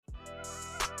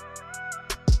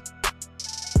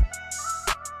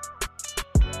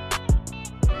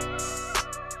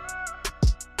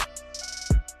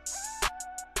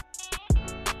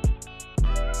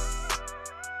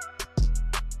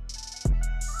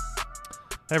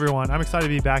Hey everyone, I'm excited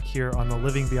to be back here on the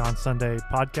Living Beyond Sunday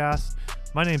podcast.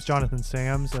 My name's Jonathan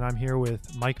Sams, and I'm here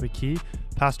with Mike McKee,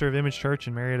 pastor of Image Church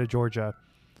in Marietta, Georgia.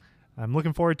 I'm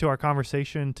looking forward to our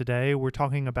conversation today. We're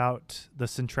talking about the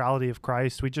centrality of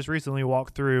Christ. We just recently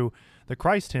walked through the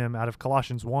Christ hymn out of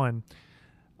Colossians 1.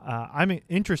 I'm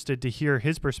interested to hear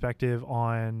his perspective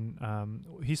on,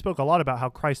 he spoke a lot about how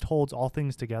Christ holds all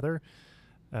things together.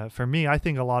 For me, I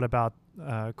think a lot about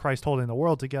Christ holding the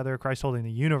world together, Christ holding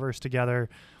the universe together,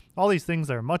 all these things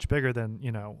that are much bigger than,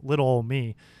 little old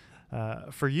me.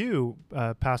 For you,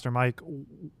 Pastor Mike,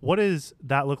 what does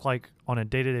that look like on a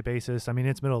day-to-day basis? I mean,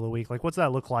 it's middle of the week. Like, what's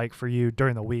that look like for you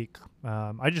during the week?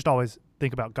 I just always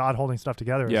think about God holding stuff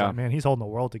together. Yeah. Like, man, he's holding the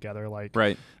world together. Like,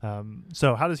 Right.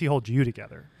 So how does he hold you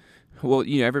together? Well,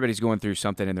 everybody's going through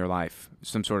something in their life,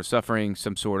 some sort of suffering,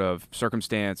 some sort of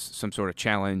circumstance, some sort of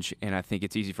challenge. And I think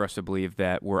it's easy for us to believe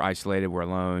that we're isolated, we're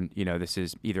alone. This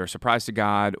is either a surprise to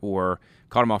God or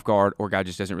caught him off guard, or God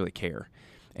just doesn't really care.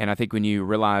 And I think when you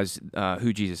realize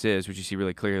who Jesus is, which you see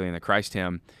really clearly in the Christ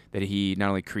hymn, that he not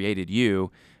only created you,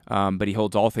 but he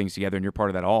holds all things together and you're part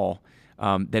of that all,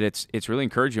 that it's really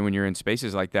encouraging when you're in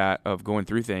spaces like that of going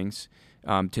through things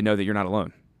to know that you're not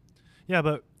alone. Yeah,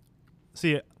 but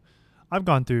see, I've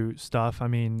gone through stuff. I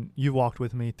mean, you walked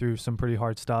with me through some pretty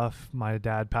hard stuff. My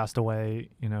dad passed away,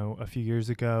 a few years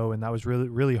ago, and that was really,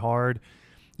 really hard.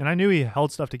 And I knew he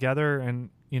held stuff together. And,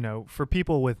 for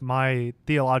people with my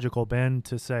theological bend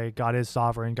to say God is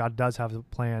sovereign, God does have a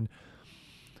plan,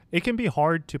 it can be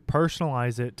hard to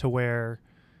personalize it to where,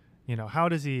 how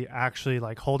does he actually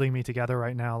like holding me together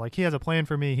right now? Like, he has a plan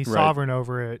for me. He's Right. sovereign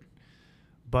over it.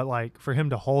 But like for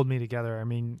him to hold me together, I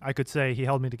mean, I could say he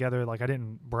held me together like I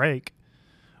didn't break.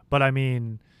 But I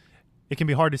mean, it can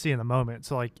be hard to see in the moment.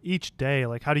 So like each day,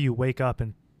 like how do you wake up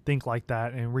and think like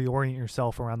that and reorient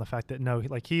yourself around the fact that no,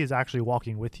 like he is actually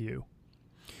walking with you?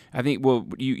 I think, well,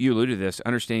 you alluded to this,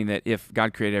 understanding that if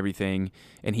God created everything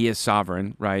and he is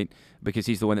sovereign, right, because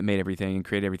he's the one that made everything and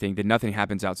created everything, then nothing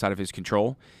happens outside of his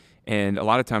control. And a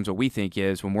lot of times what we think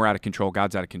is when we're out of control,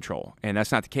 God's out of control. And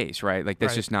that's not the case, right? Like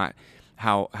that's Right. just not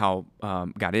how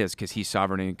God is, because he's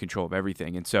sovereign and in control of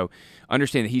everything. And so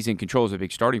understanding that he's in control is a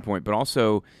big starting point, but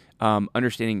also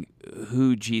understanding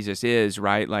who Jesus is,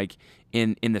 right? Like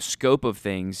in the scope of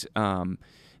things,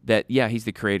 that, yeah, he's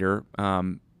the creator,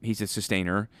 he's a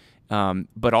sustainer,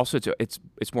 but also it's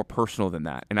more personal than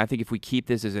that. And I think if we keep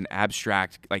this as an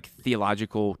abstract, like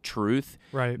theological truth,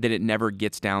 Right. that it never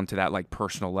gets down to that like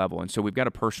personal level. And so we've got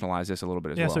to personalize this a little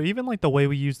bit as Yeah. well. So even like the way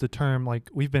we use the term, like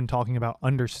we've been talking about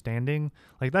understanding,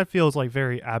 like that feels like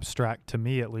very abstract to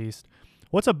me, at least.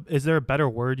 Is there a better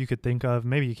word you could think of?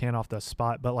 Maybe you can't off the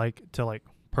spot, but like to like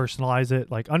personalize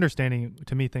it, like understanding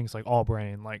to me things like all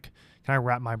brain, like can I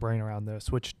wrap my brain around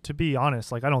this? Which to be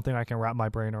honest, like I don't think I can wrap my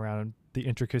brain around the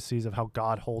intricacies of how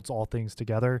God holds all things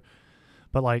together.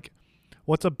 But like,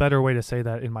 what's a better way to say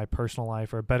that in my personal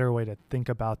life, or a better way to think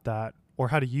about that? Or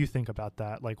how do you think about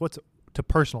that? Like what's to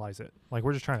personalize it? Like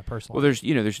we're just trying to personalize.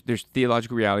 Well, there's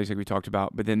theological realities like we talked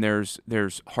about, but then there's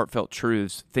heartfelt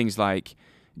truths, things like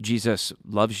Jesus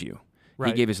loves you. Right.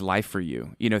 He gave his life for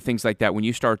you. Things like that. When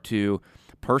you start to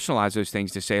personalize those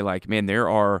things to say like, man,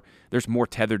 there's more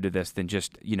tethered to this than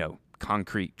just,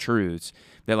 concrete truths,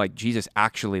 that like Jesus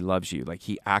actually loves you. Like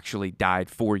he actually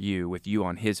died for you with you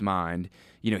on his mind.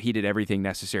 He did everything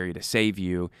necessary to save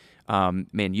you.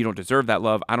 Man, you don't deserve that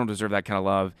love. I don't deserve that kind of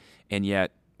love. And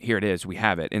yet here it is, we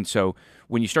have it. And so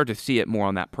when you start to see it more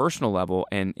on that personal level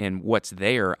and what's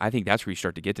there, I think that's where you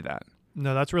start to get to that.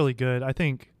 No, that's really good. I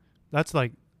think that's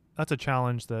a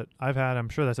challenge that I've had. I'm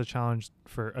sure that's a challenge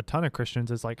for a ton of Christians,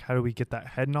 is like, how do we get that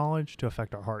head knowledge to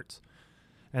affect our hearts?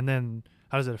 And then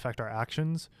how does it affect our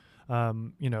actions? I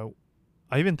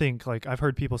even think like I've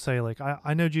heard people say like,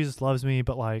 I know Jesus loves me,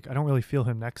 but like, I don't really feel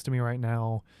him next to me right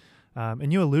now.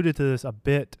 And you alluded to this a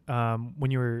bit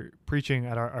when you were preaching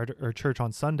at our church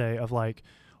on Sunday of like,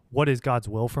 what is God's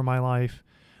will for my life?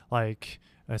 Like,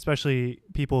 especially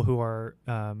people who are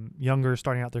younger,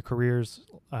 starting out their careers,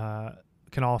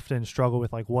 can often struggle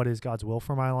with like, what is God's will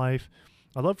for my life?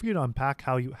 I'd love for you to unpack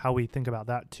how we think about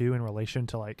that too in relation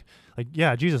to like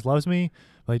yeah, Jesus loves me,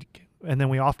 like, and then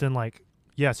we often like,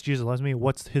 yes, Jesus loves me,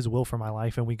 what's his will for my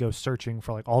life? And we go searching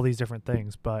for like all these different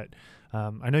things. But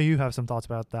I know you have some thoughts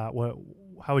about that.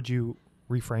 How would you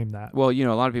reframe that? Well,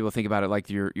 a lot of people think about it like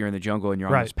you're in the jungle and you're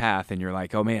on Right. this path and you're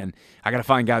like, oh man, I got to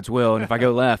find God's will. And if I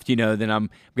go left, then I'm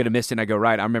going to miss it and I go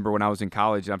right. I remember when I was in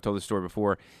college, and I've told this story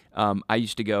before, I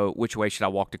used to go, which way should I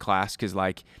walk to class? Because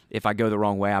like if I go the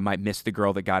wrong way, I might miss the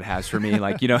girl that God has for me.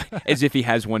 Like, as if he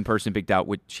has one person picked out,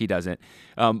 which he doesn't.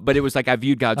 But it was like I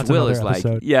viewed God's That's will another as like,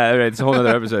 episode. yeah, it's a whole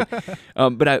other episode.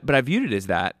 But I viewed it as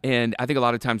that. And I think a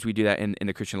lot of times we do that in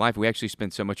the Christian life. We actually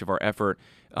spend so much of our effort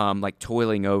like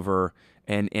toiling over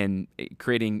and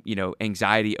creating,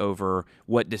 anxiety over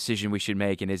what decision we should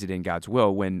make and is it in God's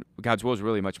will, when God's will is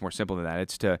really much more simple than that.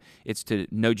 It's to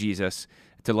know Jesus,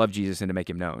 to love Jesus, and to make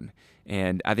him known.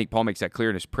 And I think Paul makes that clear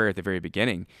in his prayer at the very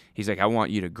beginning. He's like, I want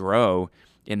you to grow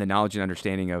in the knowledge and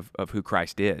understanding of who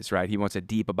Christ is, right? He wants a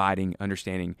deep, abiding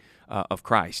understanding of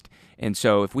Christ. And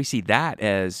so if we see that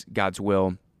as God's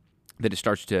will, then it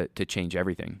starts to change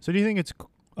everything. So do you think it's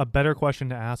a better question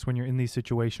to ask when you're in these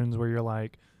situations where you're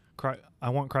like, I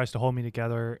want Christ to hold me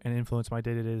together and influence my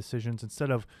day-to-day decisions,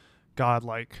 instead of God,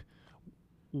 like,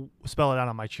 spell it out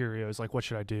on my Cheerios, like, what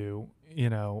should I do?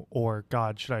 Or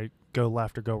God, should I go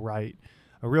left or go right?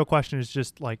 A real question is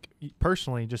just like,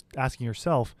 personally, just asking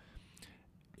yourself,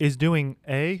 is doing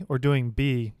A or doing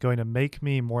B going to make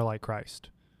me more like Christ?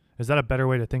 Is that a better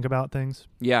way to think about things?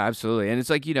 Yeah, absolutely. And it's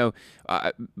like,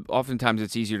 oftentimes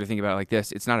it's easier to think about it like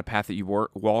this. It's not a path that you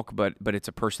walk, but it's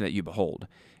a person that you behold.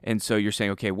 And so you're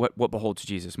saying, okay, what beholds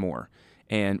Jesus more?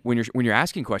 And when you're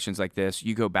asking questions like this,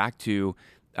 you go back to,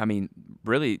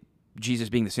 really Jesus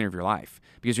being the center of your life.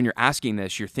 Because when you're asking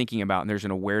this, you're thinking about, and there's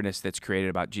an awareness that's created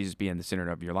about Jesus being the center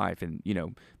of your life. And,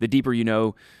 the deeper you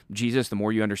know Jesus, the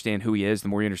more you understand who he is, the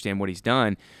more you understand what he's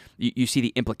done, you see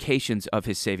the implications of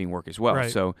his saving work as well.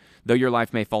 Right. So though your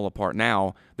life may fall apart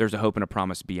now, there's a hope and a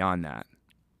promise beyond that.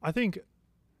 I think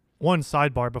one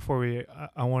sidebar before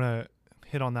I want to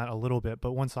hit on that a little bit,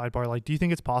 but one sidebar, like, do you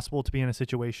think it's possible to be in a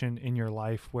situation in your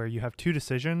life where you have two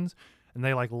decisions and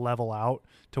they like level out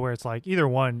to where it's like either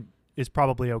one is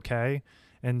probably okay,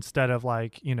 instead of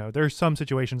like, there's some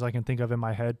situations I can think of in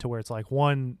my head to where it's like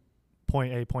one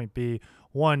point A, point B,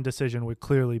 one decision would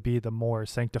clearly be the more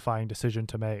sanctifying decision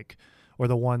to make, or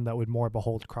the one that would more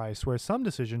behold Christ, whereas some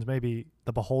decisions, maybe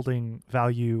the beholding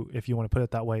value, if you want to put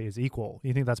it that way, is equal.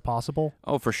 You think that's possible?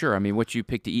 Oh, for sure. What you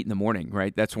pick to eat in the morning,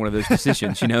 right? That's one of those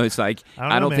decisions. It's like,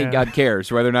 I don't think man. God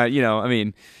cares whether or not,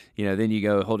 then you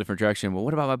go a whole different direction. Well,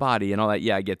 what about my body and all that?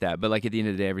 Yeah, I get that. But like at the end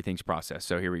of the day, everything's processed.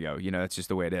 So here we go. That's just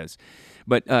the way it is.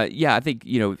 But I think,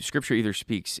 Scripture either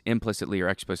speaks implicitly or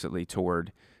explicitly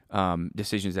toward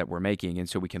decisions that we're making. And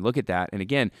so we can look at that. And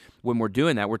again, when we're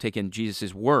doing that, we're taking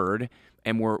Jesus's word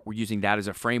and we're using that as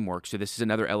a framework. So this is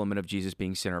another element of Jesus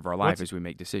being center of our life as we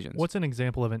make decisions. What's an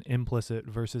example of an implicit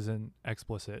versus an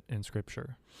explicit in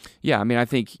Scripture? Yeah, I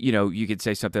think, you could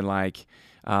say something like,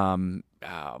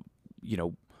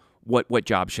 what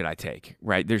job should I take,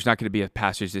 right? There's not going to be a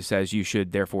passage that says you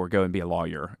should therefore go and be a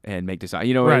lawyer and make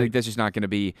decisions. Right. Like, that's just not going to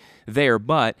be there.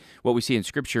 But what we see in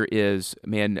Scripture is,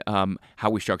 how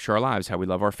we structure our lives, how we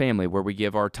love our family, where we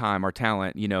give our time, our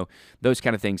talent, those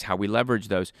kind of things, how we leverage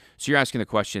those. So you're asking the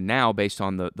question now based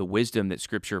on the wisdom that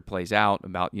Scripture plays out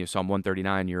about, Psalm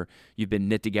 139, you've been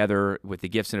knit together with the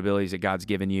gifts and abilities that God's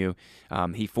given you.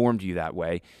 He formed you that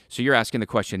way. So you're asking the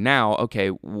question now,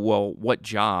 okay, well, what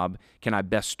job can I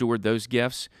best steward those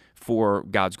gifts for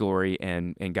God's glory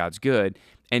and God's good,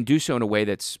 and do so in a way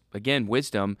that's, again,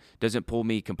 wisdom, doesn't pull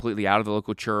me completely out of the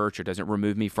local church or doesn't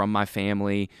remove me from my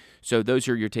family. So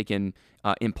you're taking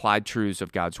implied truths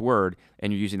of God's word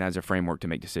and you're using that as a framework to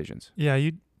make decisions. Yeah,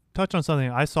 you touched on something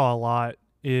I saw a lot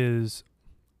is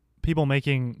people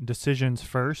making decisions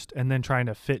first and then trying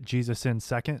to fit Jesus in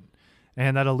second.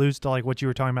 And that alludes to like what you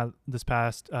were talking about this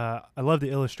past. I love the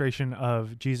illustration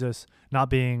of Jesus not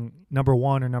being number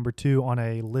one or number two on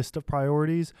a list of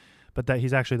priorities, but that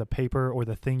he's actually the paper or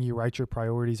the thing you write your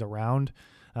priorities around.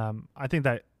 I think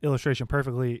that illustration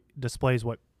perfectly displays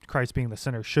what Christ being the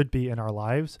center should be in our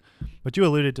lives. But you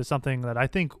alluded to something that I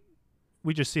think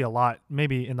we just see a lot,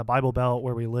 maybe in the Bible Belt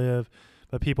where we live,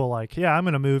 but people like, yeah, I'm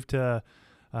going to move to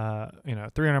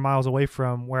 300 miles away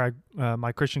from where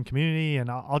my Christian community, and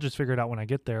I'll just figure it out when I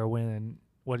get there. When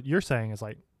what you're saying is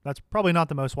like, that's probably not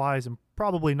the most wise and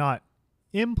probably not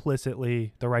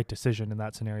implicitly the right decision in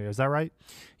that scenario. Is that right?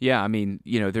 Yeah.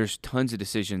 There's tons of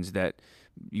decisions that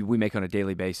we make on a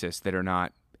daily basis that are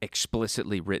not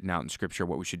explicitly written out in Scripture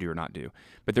what we should do or not do.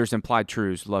 But there's implied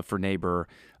truths, love for neighbor,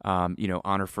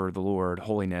 honor for the Lord,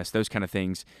 holiness, those kind of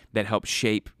things that help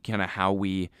shape kind of how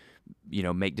we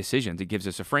make decisions. It gives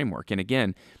us a framework. And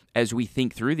again, as we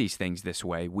think through these things this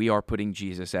way, we are putting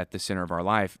Jesus at the center of our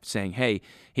life, saying, hey,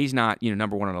 he's not,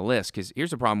 number one on the list. Because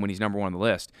here's the problem: when he's number one on the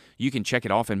list, you can check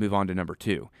it off and move on to number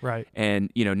two. Right. And,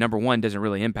 number one doesn't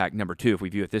really impact number two if we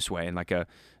view it this way in like a,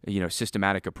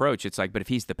 systematic approach. It's like, but if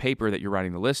he's the paper that you're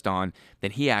writing the list on,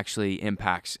 then he actually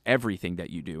impacts everything that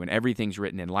you do, and everything's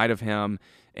written in light of him.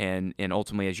 And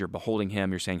ultimately, as you're beholding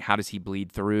him, you're saying, how does he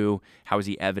bleed through? How is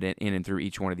he evident in and through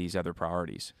each one of these other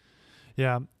priorities?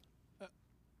 Yeah.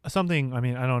 Something,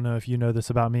 I don't know if you know this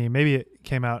about me. Maybe it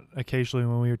came out occasionally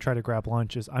when we would try to grab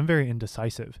lunch, is I'm very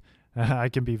indecisive. I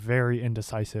can be very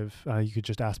indecisive. You could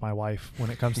just ask my wife when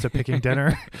it comes to picking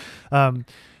dinner.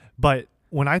 But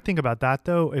when I think about that,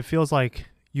 though, it feels like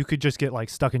you could just get like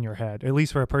stuck in your head, at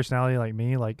least for a personality like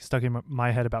me, like stuck in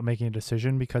my head about making a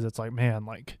decision, because it's like, man,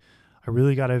 like I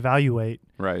really got to evaluate.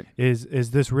 Right. Is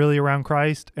this really around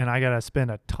Christ? And I got to spend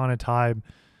a ton of time.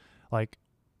 Like,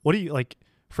 what do you like?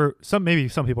 For maybe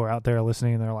some people are out there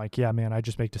listening and they're like, yeah, man, I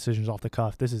just make decisions off the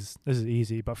cuff. This is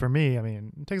easy. But for me,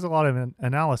 it takes a lot of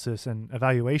analysis and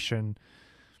evaluation.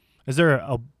 Is there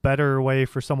a better way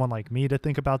for someone like me to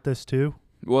think about this too?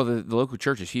 Well, the local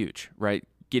church is huge, right?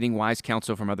 Getting wise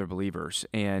counsel from other believers.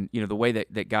 And, the way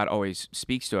that God always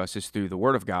speaks to us is through the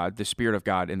Word of God, the Spirit of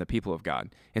God, and the people of God.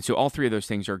 And so all three of those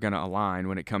things are going to align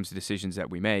when it comes to decisions that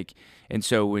we make. And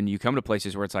so when you come to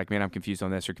places where it's like, man, I'm confused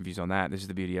on this or confused on that, this is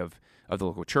the beauty of the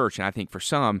local church. And I think for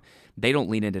some, they don't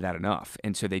lean into that enough.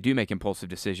 And so they do make impulsive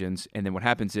decisions. And then what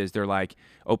happens is they're like,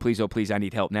 oh, please, I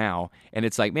need help now. And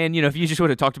it's like, man, if you just would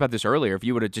have talked about this earlier, if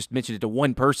you would have just mentioned it to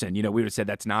one person, we would have said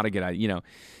that's not a good idea,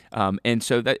 And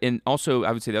so that, and also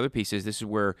I would say the other piece is this is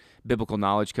where biblical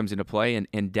knowledge comes into play,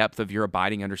 and depth of your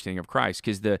abiding understanding of Christ.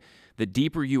 Because the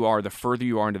deeper you are, the further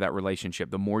you are into that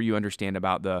relationship, the more you understand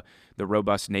about the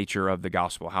robust nature of the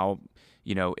gospel, how,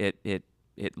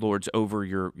 it lords over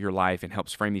your life and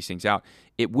helps frame these things out.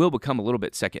 It will become a little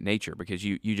bit second nature, because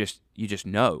you just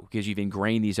know, because you've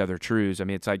ingrained these other truths.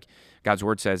 It's like God's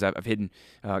word says, I've hidden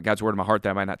God's word in my heart that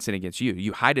I might not sin against you.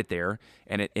 You hide it there,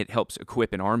 and it helps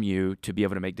equip and arm you to be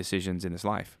able to make decisions in this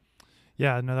life.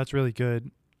 Yeah, no, that's really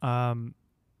good. So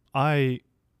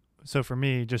for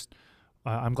me, just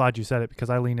I'm glad you said it, because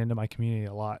I lean into my community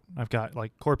a lot. I've got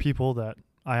like core people that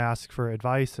I ask for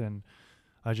advice, and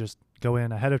I just go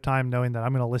in ahead of time knowing that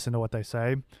I'm going to listen to what they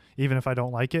say, even if I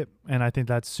don't like it. And I think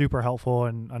that's super helpful.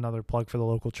 And another plug for the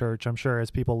local church. I'm sure as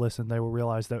people listen, they will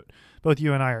realize that both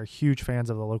you and I are huge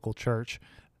fans of the local church,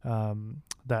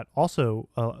 that also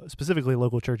specifically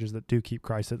local churches that do keep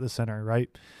Christ at the center, right?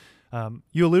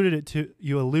 You alluded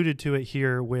to it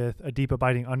here with a deep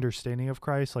abiding understanding of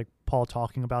Christ, like Paul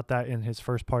talking about that in his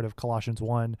first part of Colossians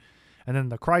 1, and then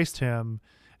the Christ hymn.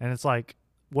 And it's like,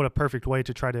 what a perfect way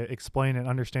to try to explain an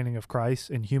understanding of Christ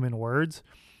in human words.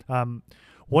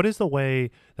 What is the way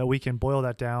that we can boil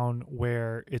that down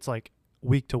where it's like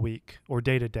week to week or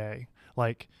day to day?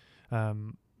 Like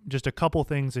just a couple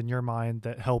things in your mind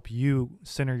that help you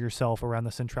center yourself around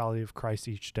the centrality of Christ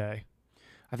each day.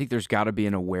 I think there's got to be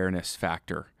an awareness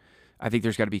factor. I think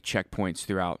there's got to be checkpoints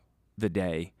throughout the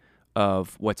day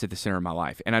of what's at the center of my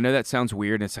life. And I know that sounds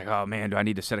weird, and it's like, oh man, do I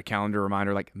need to set a calendar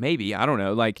reminder? Like, maybe, I don't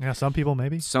know. Like, yeah, some people may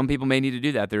need to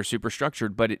do that. They're super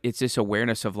structured, but it's this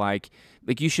awareness of like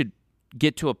you should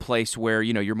get to a place where,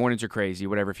 your mornings are crazy,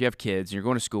 whatever, if you have kids and you're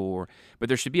going to school, but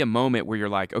there should be a moment where you're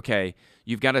like, okay,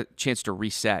 you've got a chance to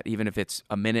reset, even if it's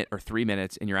a minute or 3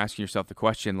 minutes, and you're asking yourself the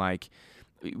question, like,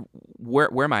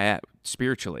 where am I at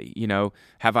spiritually?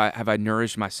 Have I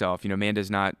nourished myself? Man does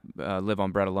not live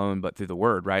on bread alone, but through the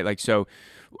word, right? Like, so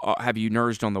have you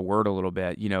nourished on the word a little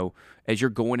bit? As you're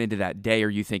going into that day, are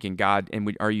you thinking, God,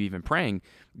 and are you even praying,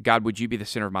 God, would you be the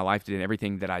center of my life today, and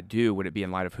everything that I do, would it be in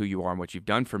light of who you are and what you've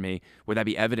done for me? Would that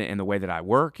be evident in the way that I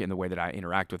work, in the way that I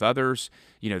interact with others,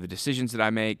 the decisions that I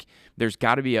make? There's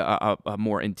got to be a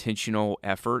more intentional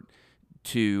effort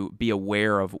to be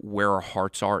aware of where our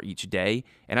hearts are each day.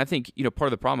 And I think, part of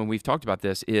the problem, and we've talked about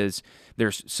this, is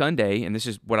there's Sunday, and this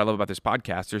is what I love about this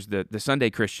podcast, there's the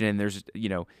Sunday Christian, and there's,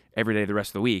 every day the rest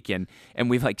of the week. And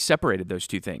we've like separated those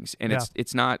two things. And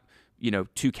it's not,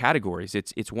 two categories.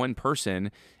 It's one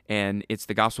person, and it's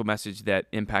the gospel message that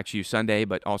impacts you Sunday,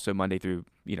 but also Monday through,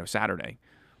 Saturday.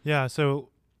 Yeah. So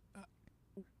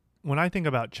when I think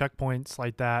about checkpoints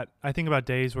like that, I think about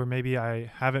days where maybe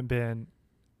I haven't been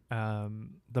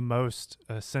the most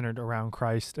centered around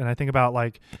Christ. And I think about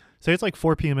like, say it's like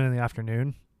 4 p.m. in the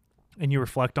afternoon, and you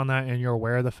reflect on that and you're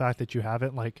aware of the fact that you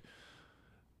haven't, like,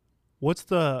 what's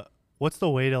the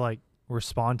way to like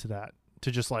respond to that?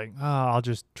 To just like, oh, I'll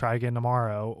just try again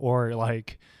tomorrow, or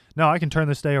like, no, I can turn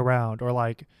this day around, or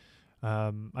like,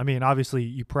 obviously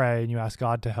you pray and you ask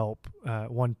God to help,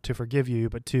 one, to forgive you,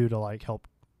 but two, to like help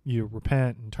you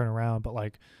repent and turn around. But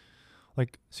like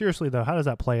seriously though, how does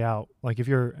that play out? Like if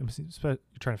you're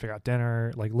trying to figure out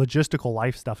dinner, like logistical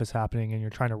life stuff is happening and you're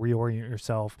trying to reorient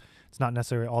yourself, it's not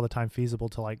necessarily all the time feasible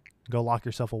to like go lock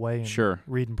yourself away and Sure.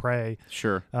 read and pray.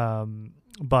 Sure.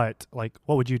 But like,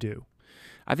 what would you do?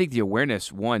 I think the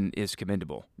awareness, one, is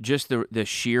commendable. Just the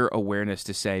sheer awareness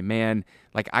to say, man,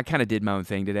 like I kind of did my own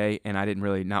thing today, and I didn't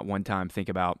really not one time think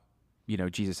about,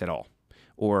 Jesus at all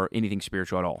or anything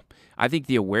spiritual at all. I think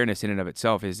the awareness in and of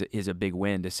itself is a big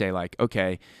win to say like,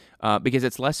 okay, because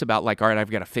it's less about like, all right, I've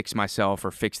got to fix myself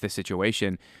or fix the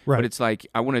situation, Right. but it's like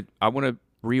I want to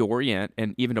reorient,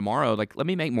 and even tomorrow, like let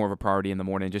me make more of a priority in the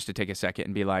morning just to take a second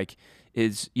and be like,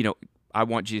 I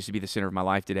want Jesus to be the center of my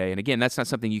life today. And again, that's not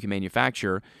something you can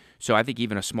manufacture. So I think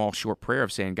even a small, short prayer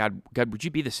of saying, God, would you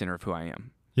be the center of who I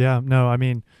am? Yeah, no, I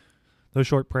mean, those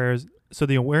short prayers. So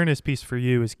the awareness piece for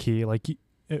you is key. Like,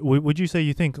 would you say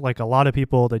you think like a lot of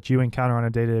people that you encounter on a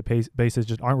day-to-day basis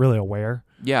just aren't really aware?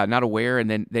 Yeah, not aware, and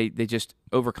then they just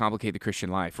overcomplicate the Christian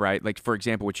life, right? Like, for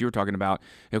example, what you were talking about,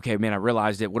 okay, man, I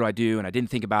realized it. What do I do? And I didn't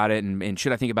think about it. And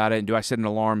should I think about it? And do I set an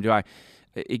alarm?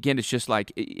 Again, it's just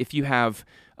like if you have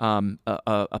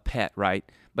a pet, right?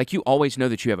 Like you always know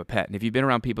that you have a pet. And if you've been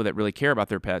around people that really care about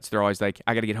their pets, they're always like,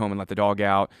 I got to get home and let the dog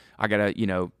out. I got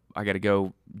to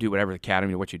go do whatever the cat,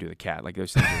 what you do to the cat. Like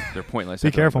those things, they're pointless.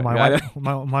 Be careful. My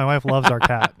wife loves our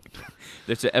cat.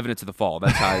 That's evidence of the fall.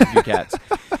 That's how I do cats.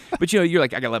 But you're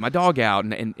like, I gotta let my dog out,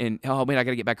 and oh man, I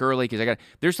gotta get back early because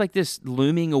there's like this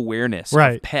looming awareness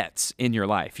of pets in your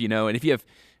life, and if you have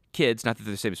kids, not that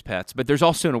they're the same as pets, but there's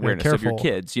also an awareness of your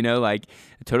kids, like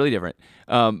totally different.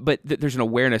 But there's an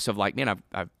awareness of like, man,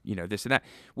 I've this and that.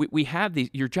 We have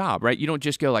your job, right? You don't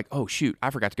just go like, oh shoot, I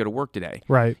forgot to go to work today.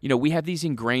 Right. We have these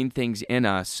ingrained things in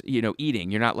us, eating.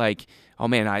 You're not like, oh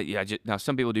man, now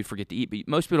some people do forget to eat, but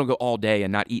most people don't go all day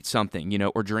and not eat something,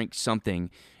 or drink something.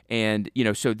 And,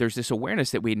 so there's this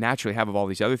awareness that we naturally have of all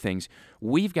these other things.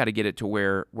 We've got to get it to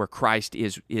where Christ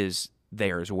is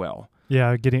there as well.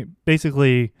 Yeah, getting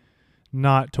basically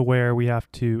not to where we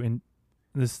have to, and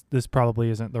this probably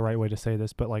isn't the right way to say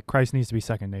this, but like Christ needs to be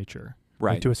second nature,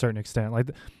 right? Like, to a certain extent. Like,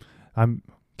 I'm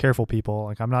careful, people.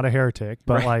 Like, I'm not a heretic,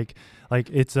 but right. like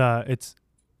it's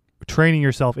training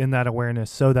yourself in that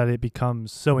awareness so that it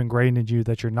becomes so ingrained in you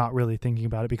that you're not really thinking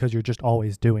about it because you're just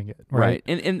always doing it. Right.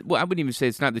 And well, I wouldn't even say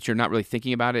it's not that you're not really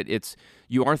thinking about it. It's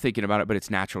you are thinking about it, but it's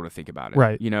natural to think about it.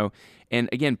 Right. And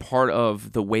again, part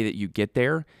of the way that you get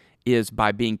there is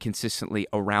by being consistently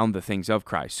around the things of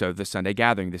Christ. So the Sunday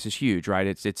gathering, this is huge, right?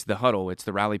 It's the huddle, it's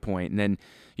the rally point. And then,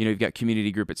 you've got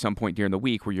community group at some point during the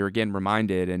week where you're again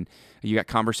reminded, and you got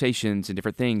conversations and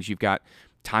different things. You've got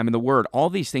time in the Word.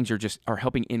 All these things are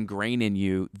helping ingrain in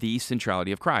you the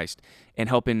centrality of Christ and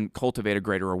helping cultivate a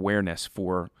greater awareness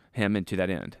for Him and to that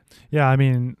end. Yeah, I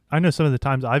mean, I know some of the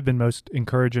times I've been most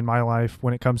encouraged in my life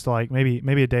when it comes to like maybe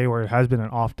a day where it has been an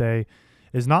off day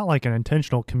is not like an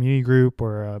intentional community group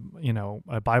or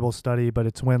a Bible study, but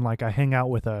it's when like I hang out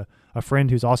with a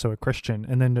friend who's also a Christian,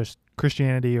 and then just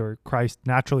Christianity or Christ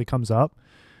naturally comes up,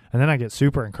 and then I get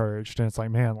super encouraged, and it's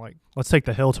like, man, like let's take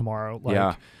the hill tomorrow. Like,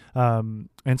 yeah.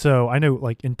 And so I know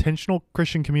like intentional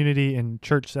Christian community in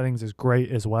church settings is great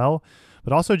as well,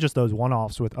 but also just those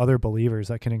one-offs with other believers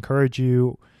that can encourage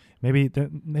you. Maybe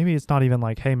it's not even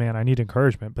like, hey, man, I need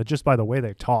encouragement, but just by the way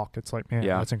they talk, it's like, man,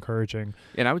 that's encouraging.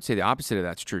 And I would say the opposite of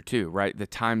that's true too, right? The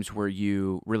times where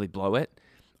you really blow it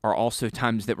are also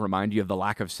times that remind you of the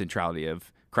lack of centrality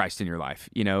of Christ in your life,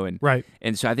 and right.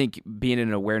 And so I think being in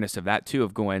an awareness of that too,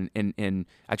 of going and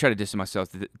I try to distance myself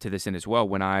to this end as well.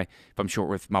 If I'm short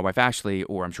with my wife Ashley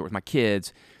or I'm short with my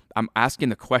kids, I'm asking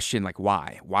the question like,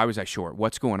 why? Why was I short?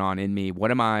 What's going on in me? What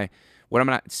am I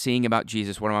not seeing about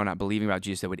Jesus? What am I not believing about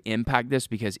Jesus that would impact this?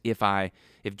 Because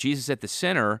if Jesus is at the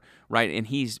center, right, and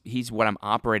he's what I'm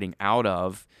operating out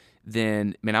of,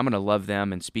 then I'm going to love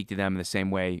them and speak to them in the same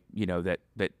way, that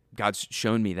God's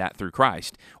shown me that through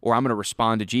Christ. Or I'm going to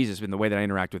respond to Jesus in the way that I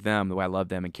interact with them, the way I love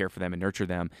them and care for them and nurture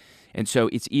them. And so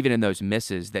it's even in those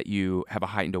misses that you have a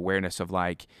heightened awareness of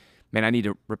like, man, I need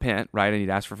to repent, right? I need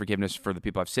to ask for forgiveness for the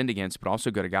people I've sinned against, but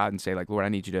also go to God and say like, Lord, I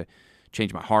need you to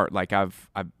change my heart. Like I've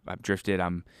drifted.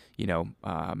 I'm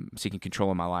seeking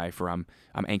control in my life, or I'm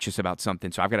anxious about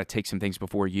something. So I've got to take some things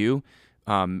before you,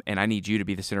 and I need you to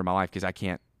be the center of my life because I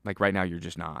can't. Like right now, you're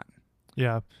just not.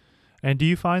 Yeah, and do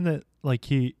you find that like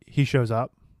he shows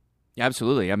up? Yeah,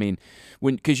 absolutely. I mean,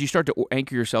 because you start to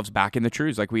anchor yourselves back in the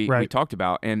truths, like we talked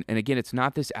about, and again, it's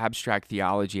not this abstract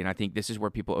theology, and I think this is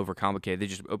where people overcomplicate. They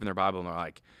just open their Bible and they're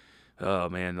like, oh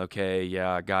man, okay,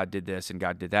 yeah, God did this and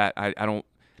God did that.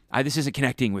 I This isn't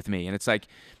connecting with me. And it's like,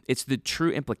 it's the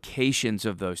true implications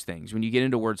of those things. When you get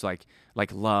into words like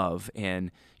love,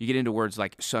 and you get into words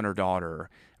like son or daughter,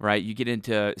 right? You get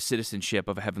into citizenship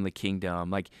of a heavenly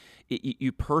kingdom. Like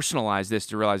you personalize this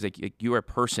to realize like you are a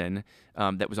person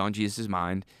that was on Jesus'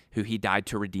 mind, who he died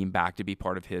to redeem back to be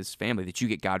part of his family, that you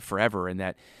get God forever. And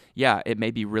that, yeah, it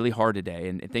may be really hard today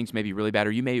and things may be really bad,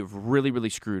 or you may have really, really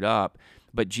screwed up,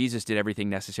 but Jesus did everything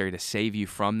necessary to save you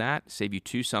from that, save you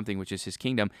to something which is his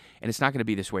kingdom, and it's not going to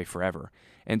be this way forever.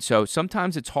 And so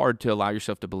sometimes it's hard to allow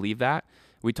yourself to believe that.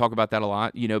 We talk about that a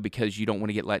lot, because you don't want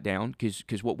to get let down,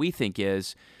 because what we think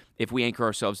is, if we anchor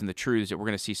ourselves in the truths, that we're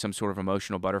going to see some sort of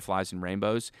emotional butterflies and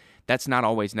rainbows. That's not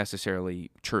always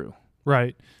necessarily true.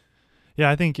 Right. Yeah,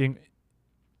 I think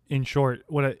in short,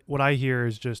 what I hear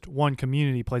is just one,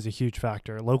 community plays a huge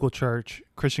factor. Local church,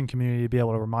 Christian community, to be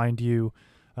able to remind you.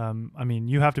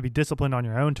 You have to be disciplined on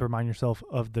your own to remind yourself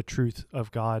of the truth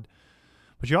of God,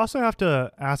 but you also have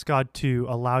to ask God to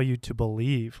allow you to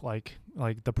believe. Like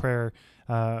the prayer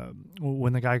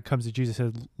when the guy comes to Jesus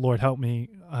and said, "Lord, help me,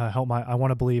 I want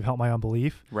to believe, help my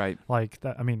unbelief." Right. Like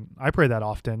that. I pray that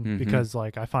often because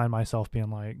like I find myself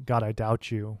being like, God, I doubt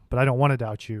you, but I don't want to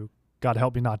doubt you. God,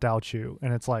 help me not doubt you.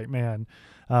 And it's like, man.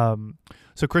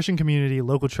 So Christian community,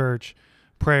 local church,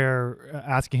 prayer,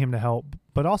 asking him to help,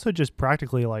 but also just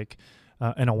practically like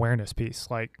an awareness piece,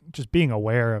 like just being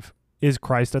aware of, is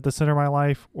Christ at the center of my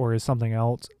life or is something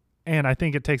else? And I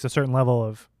think it takes a certain level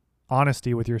of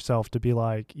honesty with yourself to be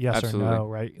like, yes Absolutely. or no,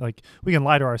 right? Like we can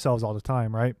lie to ourselves all the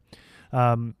time, right?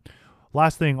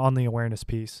 Last thing on the awareness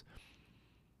piece,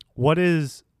 what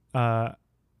is, how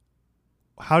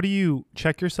do you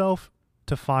check yourself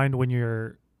to find when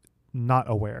you're not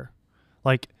aware?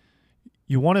 Like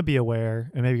you want to be aware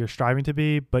and maybe you're striving to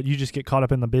be, but you just get caught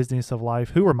up in the business of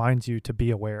life. Who reminds you to be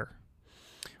aware?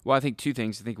 Well, I think two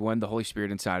things. I think one, the Holy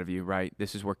Spirit inside of you, right?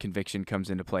 This is where conviction comes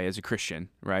into play as a Christian,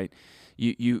 right?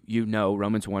 You know,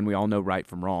 Romans 1, we all know right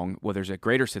from wrong. Well, there's a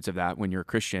greater sense of that when you're a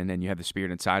Christian and you have the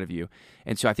Spirit inside of you.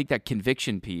 And so I think that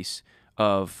conviction piece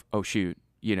of, oh, shoot,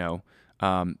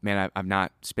 man, I've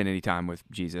not spent any time with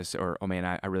Jesus, or, oh, man,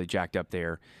 I really jacked up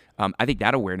there. I think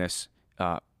that awareness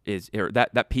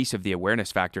that piece of the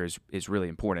awareness factor is really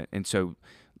important. And so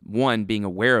one, being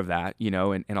aware of that,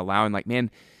 and allowing like,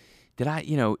 man, did I,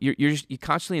 you're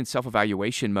constantly in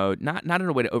self-evaluation mode, not in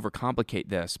a way to overcomplicate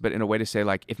this, but in a way to say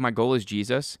like, if my goal is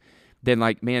Jesus, then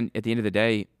like, man, at the end of the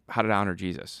day, how did I honor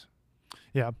Jesus?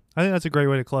 Yeah. I think that's a great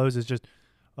way to close, is just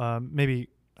maybe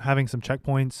having some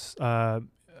checkpoints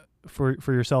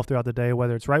for yourself throughout the day,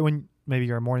 whether it's right when maybe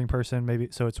you're a morning person, maybe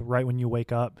so it's right when you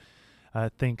wake up.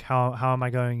 Think how am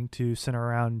I going to center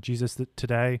around Jesus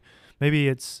today? Maybe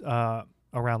it's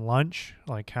around lunch,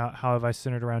 like how have I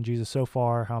centered around Jesus so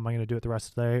far? How am I going to do it the rest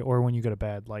of the day? Or when you go to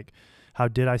bed, like how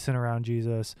did I center around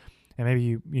Jesus? And maybe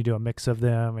you do a mix of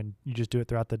them and you just do it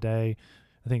throughout the day.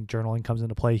 I think journaling comes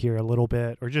into play here a little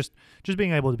bit, or just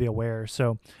being able to be aware.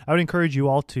 So I would encourage you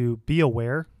all to be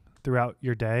aware throughout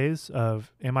your days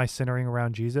of, am I centering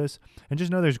around Jesus? And just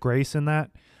know there's grace in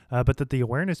that. But that the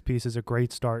awareness piece is a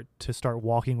great start to start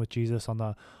walking with Jesus on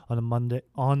a Monday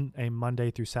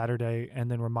through Saturday, and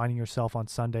then reminding yourself on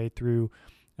Sunday through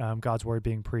God's word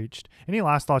being preached. Any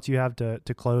last thoughts you have to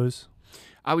close?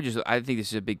 I think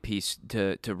this is a big piece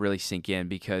to really sink in,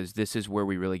 because this is where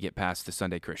we really get past the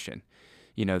Sunday Christian.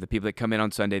 The people that come in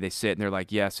on Sunday, they sit and they're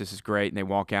like, yes, this is great. And they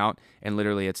walk out and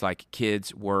literally it's like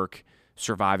kids, work,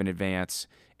 survive in advance,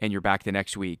 and you're back the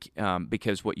next week,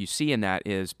 because what you see in that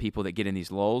is people that get in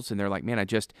these lulls and they're like, man,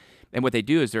 and what they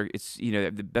do is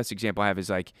the best example I have is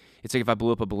like, it's like if I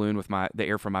blew up a balloon with the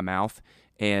air from my mouth,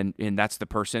 and that's the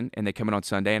person, and they come in on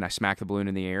Sunday and I smack the balloon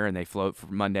in the air and they float for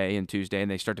Monday and Tuesday and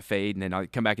they start to fade, and then I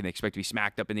come back and they expect to be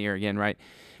smacked up in the air again, right?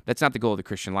 That's not the goal of the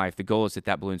Christian life. The goal is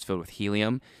that balloon's filled with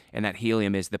helium, and that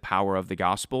helium is the power of the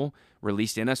gospel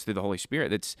released in us through the Holy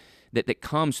Spirit that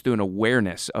comes through an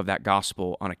awareness of that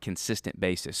gospel on a consistent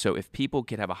basis. So if people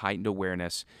could have a heightened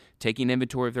awareness, taking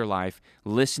inventory of their life,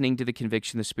 listening to the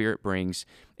conviction the Spirit brings,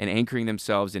 and anchoring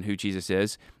themselves in who Jesus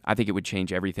is, I think it would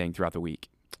change everything throughout the week.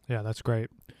 Yeah, that's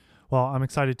great. Well, I'm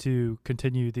excited to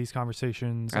continue these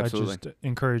conversations. Absolutely. I just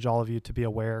encourage all of you to be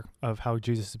aware of how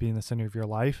Jesus is being the center of your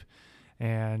life.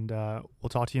 And we'll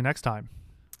talk to you next time.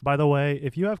 By the way,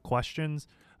 if you have questions,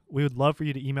 we would love for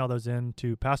you to email those in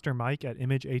to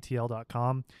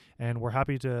pastormike@imageatl.com, and we're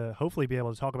happy to hopefully be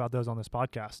able to talk about those on this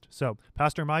podcast. So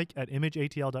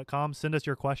pastormike@imageatl.com, send us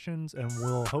your questions, and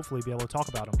we'll hopefully be able to talk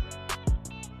about them.